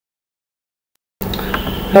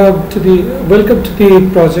Welcome to the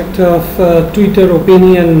project of Twitter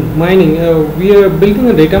opinion mining. We are building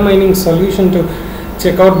a data mining solution to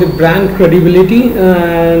check out the brand credibility,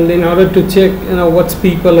 and in order to check what's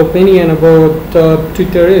people opinion about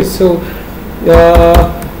Twitter is. So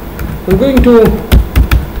I'm going to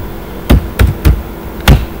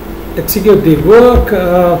execute the work.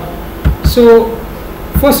 So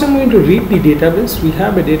first I'm going to read the database. We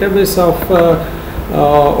have a database of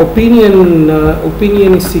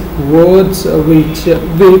opinionistic words which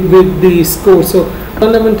with the score. So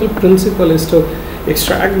fundamental principle is to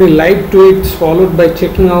extract the live tweets followed by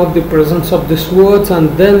checking out the presence of these words, and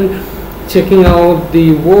then checking out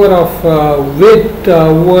the word of with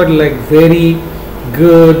word like very,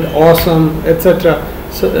 good, awesome, etc.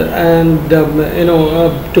 So and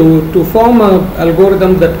to form an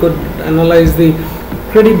algorithm that could analyze the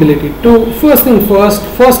credibility. First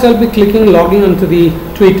I'll be clicking logging onto the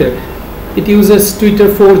Twitter. It uses Twitter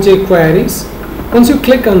 4J queries. Once you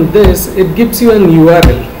click on this, it gives you an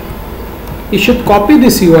URL. You should copy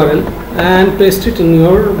this URL and paste it in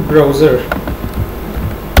your browser.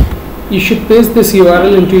 You should paste this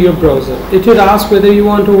URL into your browser. It would ask whether you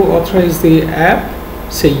want to authorize the app.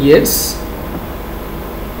 Say yes.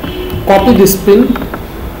 Copy this pin,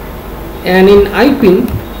 and in IPin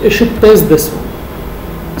you should paste this one.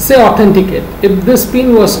 Say authenticate. If this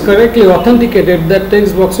pin was correctly authenticated, that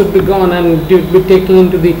text box would be gone and it would be taken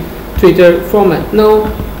into the Twitter format. Now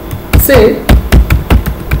say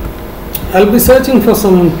I'll be searching for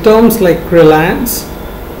some terms like Reliance.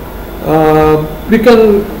 You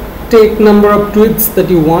can take number of tweets that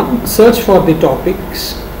you want, search for the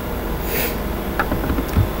topics.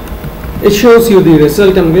 It shows you the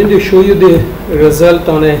result. I'm going to show you the result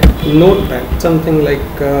on a notepad, something like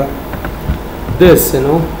this,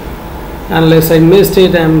 unless I missed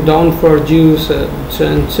it, I'm down for juice,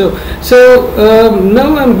 and so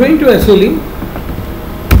now I'm going to actually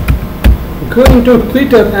go into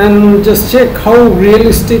Twitter and just check how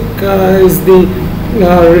realistic is the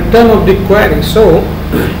return of the query. So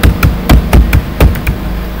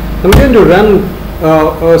I'm going to run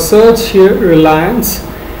a search here, Reliance,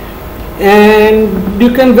 and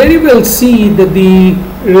you can very well see that the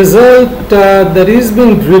result that is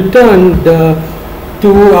being returned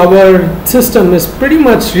to our system is pretty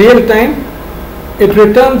much real time. It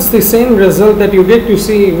returns the same result that you get to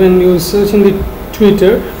see when you search in the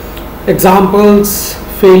Twitter. Examples: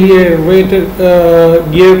 failure, weighted,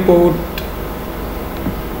 airport,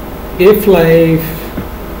 if life,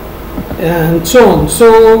 and so on.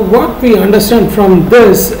 So what we understand from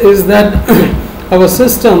this is that our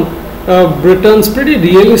system returns pretty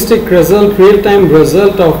realistic result, real-time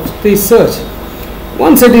result of the search.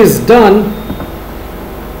 Once it is done,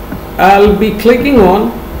 I'll be clicking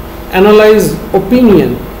on analyze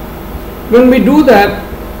opinion. When we do that,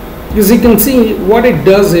 as you can see, what it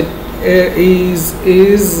does, it is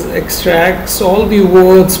extracts all the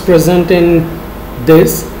words present in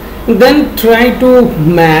this, and then try to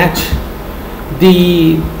match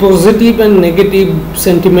the positive and negative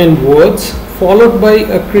sentiment words, followed by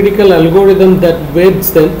a critical algorithm that weights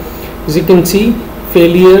them. As you can see,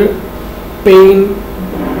 failure, pain,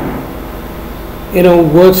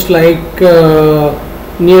 words like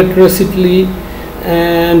neatrocity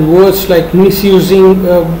and words like misusing.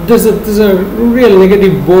 These are real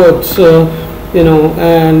negative words,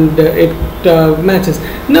 and it matches.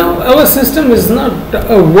 Now our system is not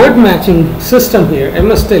a word matching system here. I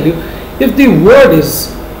must tell you, if the word is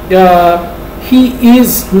he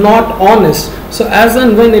is not honest, so as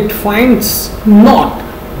and when it finds not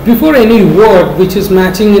before any word which is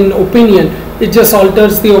matching in opinion, it just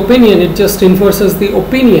alters the opinion, it just enforces the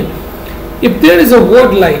opinion. If there is a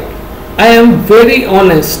word like I am very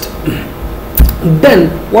honest,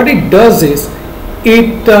 then what it does is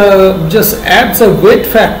it just adds a weight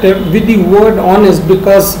factor with the word honest,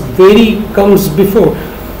 because very comes before.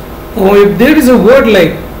 Or if there is a word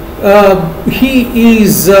like he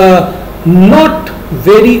is not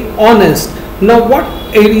very honest, now what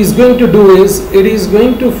it is going to do is it is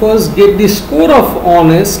going to first get the score of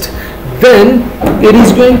honest, then it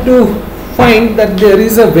is going to find that there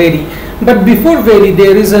is a very, but before very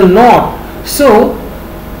there is a not. So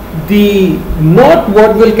the not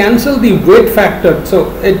word will cancel the weight factor,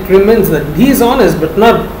 so it remains that he is honest but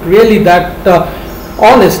not really that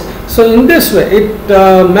honest. So in this way it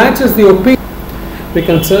matches the opinion. We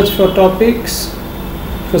can search for topics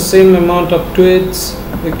for same amount of tweets.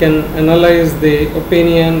 We can analyze the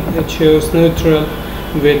opinion. It shows neutral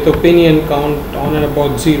with opinion count on and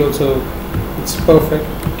about 0, so it's perfect.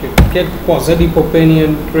 You get positive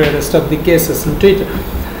opinion for the rest of the cases in Twitter.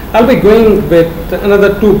 I'll be going with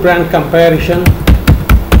another 2 brand comparison.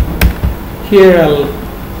 here I'll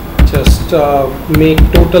just make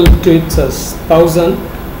total tweets as 1000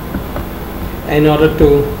 in order to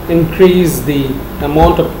increase the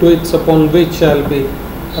amount of tweets upon which I'll be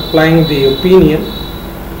applying the opinion.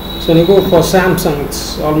 So when you go for Samsung,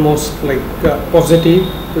 it's almost like positive,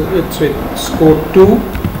 it's with score 2.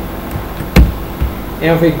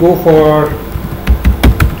 And if we go for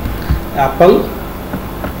Apple,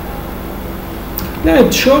 now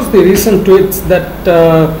it shows the recent tweets that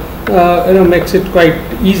makes it quite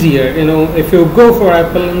easier. If you go for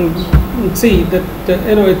Apple and see that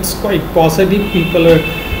it's quite positive, people are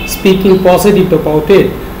speaking positive about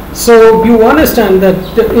it. So you understand that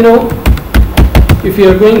if you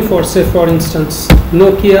are going for, say for instance,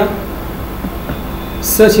 Nokia,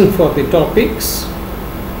 searching for the topics,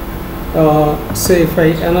 say if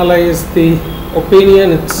I analyze the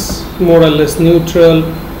opinion, it's more or less neutral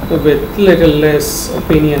with little less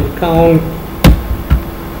opinion count.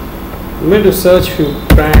 I'm going to search few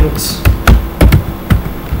brands.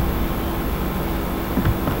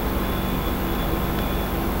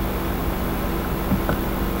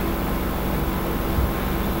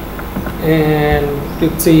 And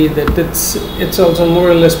to see that it's also more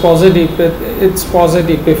or less positive. It's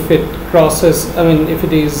positive if it crosses, if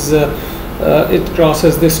it is it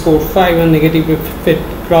crosses the score 5, and negative if it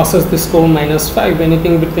crosses the score -5.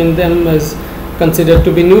 Anything between them is considered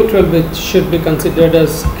to be neutral, which should be considered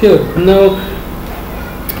as good. Now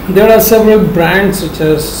there are several brands which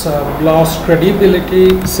has lost credibility,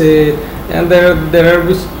 say, and there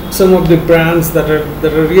are some of the brands that are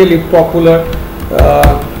really popular.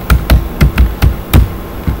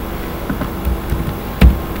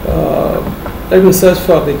 Let me search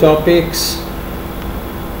for the topics.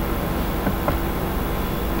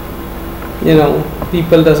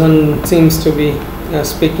 People doesn't seems to be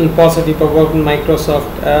speaking positive about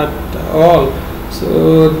Microsoft at all.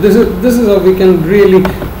 So this is how we can really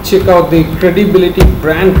check out the credibility,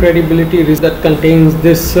 brand credibility that contains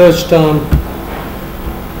this search term.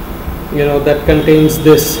 That contains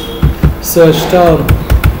this search term.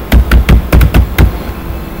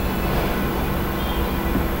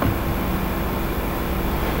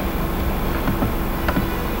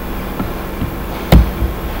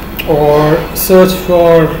 Or search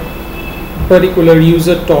for particular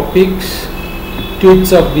user topics,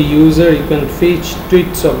 tweets of the user. You can fetch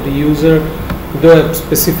tweets of the user. Though I have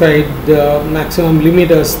specified the maximum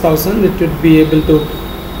limit as 1000, it would be able to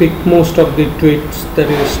pick most of the tweets that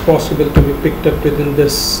is possible to be picked up within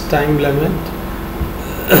this time limit.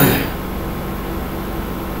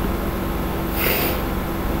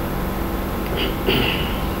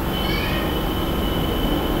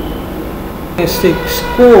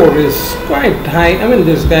 Score is quite high.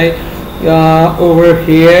 This guy over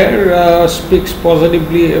here speaks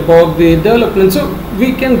positively about the development, so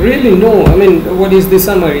we can really know what is the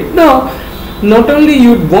summary. Now not only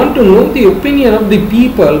you'd want to know the opinion of the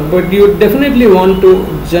people, but you definitely want to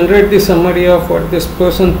generate the summary of what this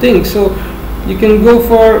person thinks. So you can go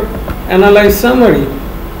for analyze summary.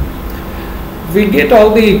 We get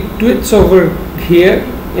all the tweets over here.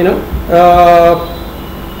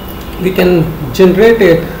 We can generate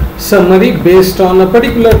a summary based on a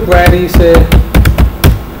particular query, say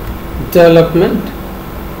development.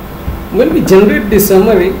 When we generate the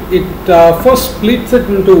summary, it first splits it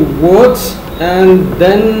into words and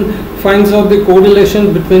then finds out the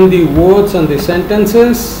correlation between the words and the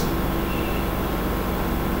sentences,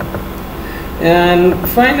 and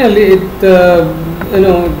finally it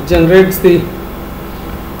generates the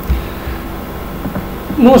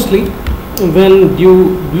mostly. When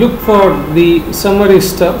you look for the summary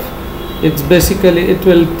stuff, it's basically it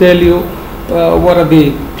will tell you what are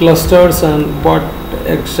the clusters and what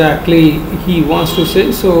exactly he wants to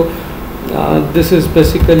say. So this is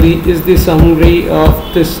basically is the summary of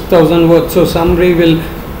this 1000 words. So summary will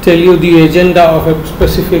tell you the agenda of a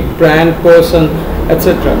specific brand, person,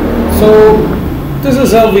 etc. So this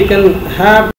is how we can have